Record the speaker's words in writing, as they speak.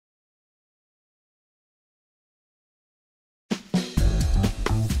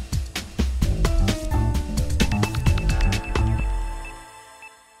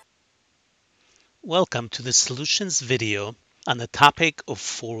Welcome to the solutions video on the topic of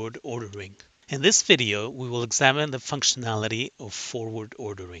forward ordering. In this video, we will examine the functionality of forward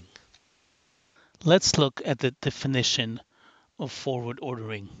ordering. Let's look at the definition of forward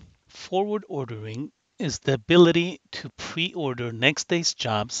ordering. Forward ordering is the ability to pre-order next day's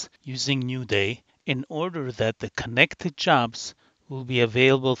jobs using New Day in order that the connected jobs will be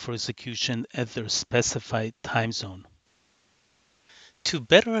available for execution at their specified time zone. To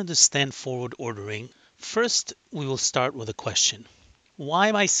better understand forward ordering, first we will start with a question. Why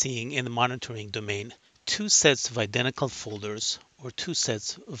am I seeing in the monitoring domain two sets of identical folders or two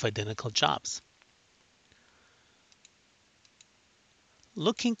sets of identical jobs?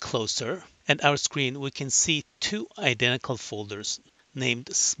 Looking closer at our screen, we can see two identical folders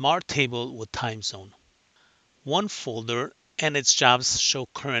named Smart Table with Time Zone. One folder and its jobs show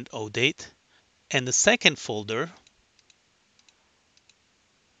current O date, and the second folder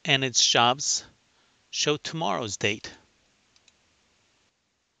and its jobs show tomorrow's date.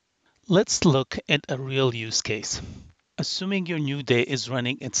 Let's look at a real use case. Assuming your new day is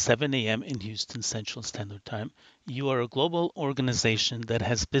running at 7 a.m. in Houston Central Standard Time, you are a global organization that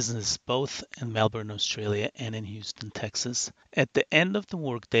has business both in Melbourne, Australia and in Houston, Texas. At the end of the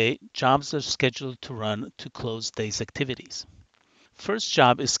workday, jobs are scheduled to run to close day's activities. First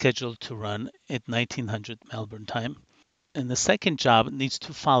job is scheduled to run at 1900 Melbourne time, and the second job needs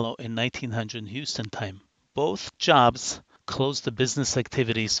to follow in 1900 Houston time. Both jobs close the business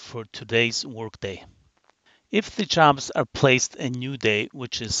activities for today's workday. If the jobs are placed in New Day,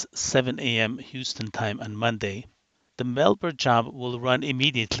 which is 7 a.m. Houston time on Monday, the Melbourne job will run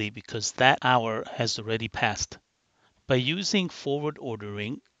immediately because that hour has already passed. By using forward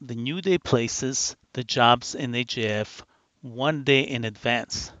ordering, the New Day places the jobs in AJF one day in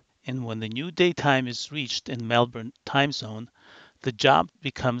advance, and when the New Day time is reached in Melbourne time zone, the job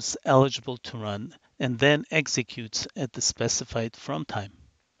becomes eligible to run and then executes at the specified from time.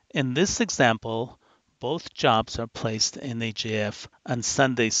 In this example, both jobs are placed in AJF on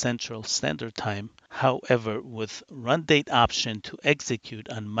Sunday Central Standard Time, however, with run date option to execute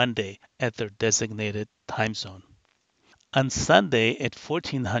on Monday at their designated time zone. On Sunday at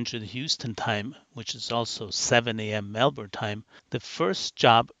 1400 Houston time, which is also 7 a.m. Melbourne time, the first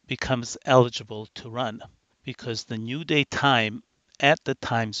job becomes eligible to run because the new day time at the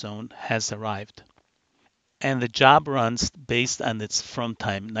time zone has arrived. And the job runs based on its from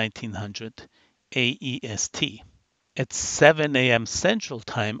time 1900 AEST. At 7 a.m. Central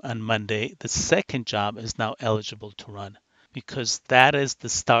Time on Monday, the second job is now eligible to run because that is the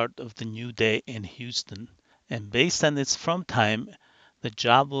start of the new day in Houston. And based on its from time, the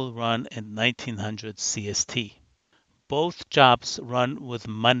job will run at 1900 CST. Both jobs run with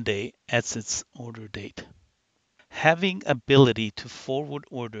Monday as its order date. Having ability to forward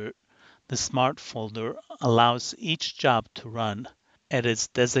order the smart folder allows each job to run at its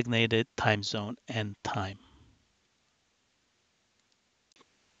designated time zone and time.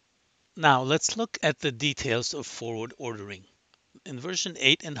 Now let's look at the details of forward ordering. In version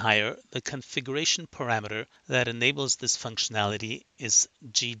 8 and higher, the configuration parameter that enables this functionality is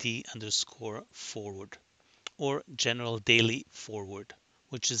GD_forward, or General Daily Forward,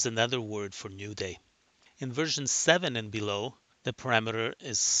 which is another word for New Day. In version 7 and below, the parameter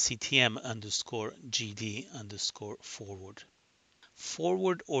is CTM_GD_forward.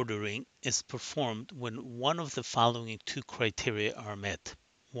 Forward ordering is performed when one of the following two criteria are met.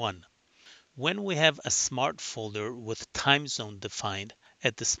 1. When we have a smart folder with time zone defined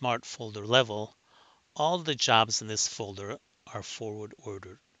at the smart folder level, all the jobs in this folder are forward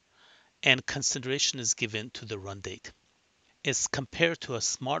ordered, and consideration is given to the run date. As compared to a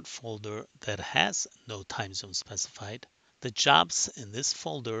smart folder that has no time zone specified, the jobs in this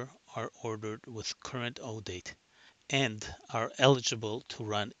folder are ordered with current O date and are eligible to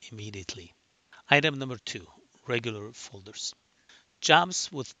run immediately. Item number 2, regular folders.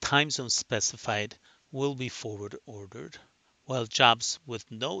 Jobs with time zone specified will be forward ordered, while jobs with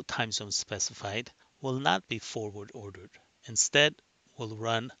no time zone specified will not be forward ordered. Instead, will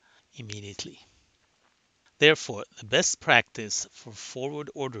run immediately. Therefore, the best practice for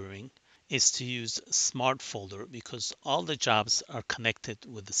forward ordering is to use Smart Folder because all the jobs are connected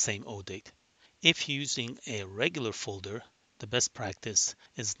with the same O date. If using a regular folder, the best practice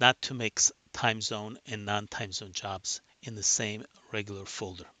is not to mix time zone and non-time zone jobs in the same regular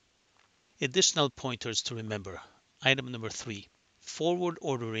folder. Additional pointers to remember. Item number 3. Forward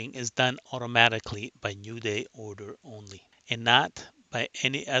ordering is done automatically by New Day order only, and not by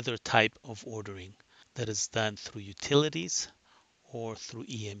any other type of ordering that is done through utilities or through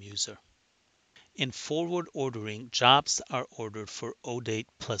EM user. In forward ordering, jobs are ordered for O date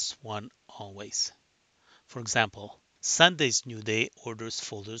 +1 always. For example, Sunday's new day orders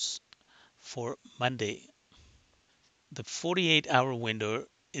folders for Monday. The 48-hour window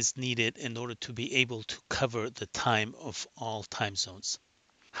is needed in order to be able to cover the time of all time zones.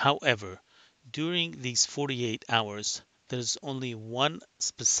 However, during these 48 hours, there is only one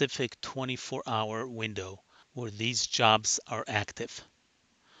specific 24-hour window where these jobs are active.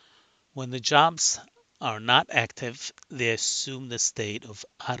 When the jobs are not active, they assume the state of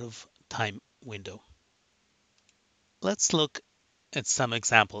out of time window. Let's look at some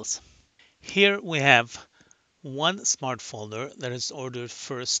examples. Here we have one smart folder that is ordered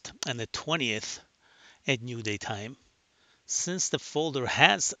first on the 20th at new day time. Since the folder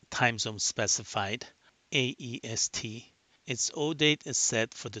has time zone specified, AEST, its O date is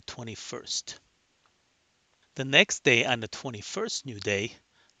set for the 21st. The next day on the 21st new day,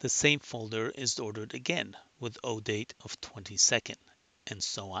 the same folder is ordered again with O date of 22nd, and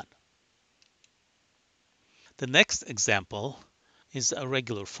so on. The next example is a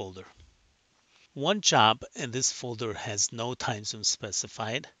regular folder. One job in this folder has no time zone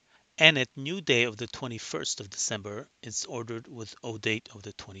specified, and at new day of the 21st of December, it's ordered with O date of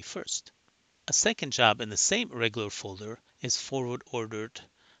the 21st. A second job in the same regular folder is forward ordered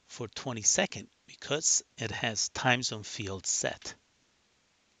for 22nd because it has time zone field set.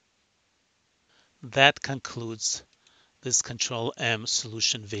 That concludes this Control M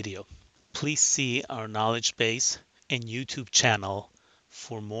solution video. Please see our knowledge base and YouTube channel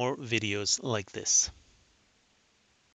for more videos like this.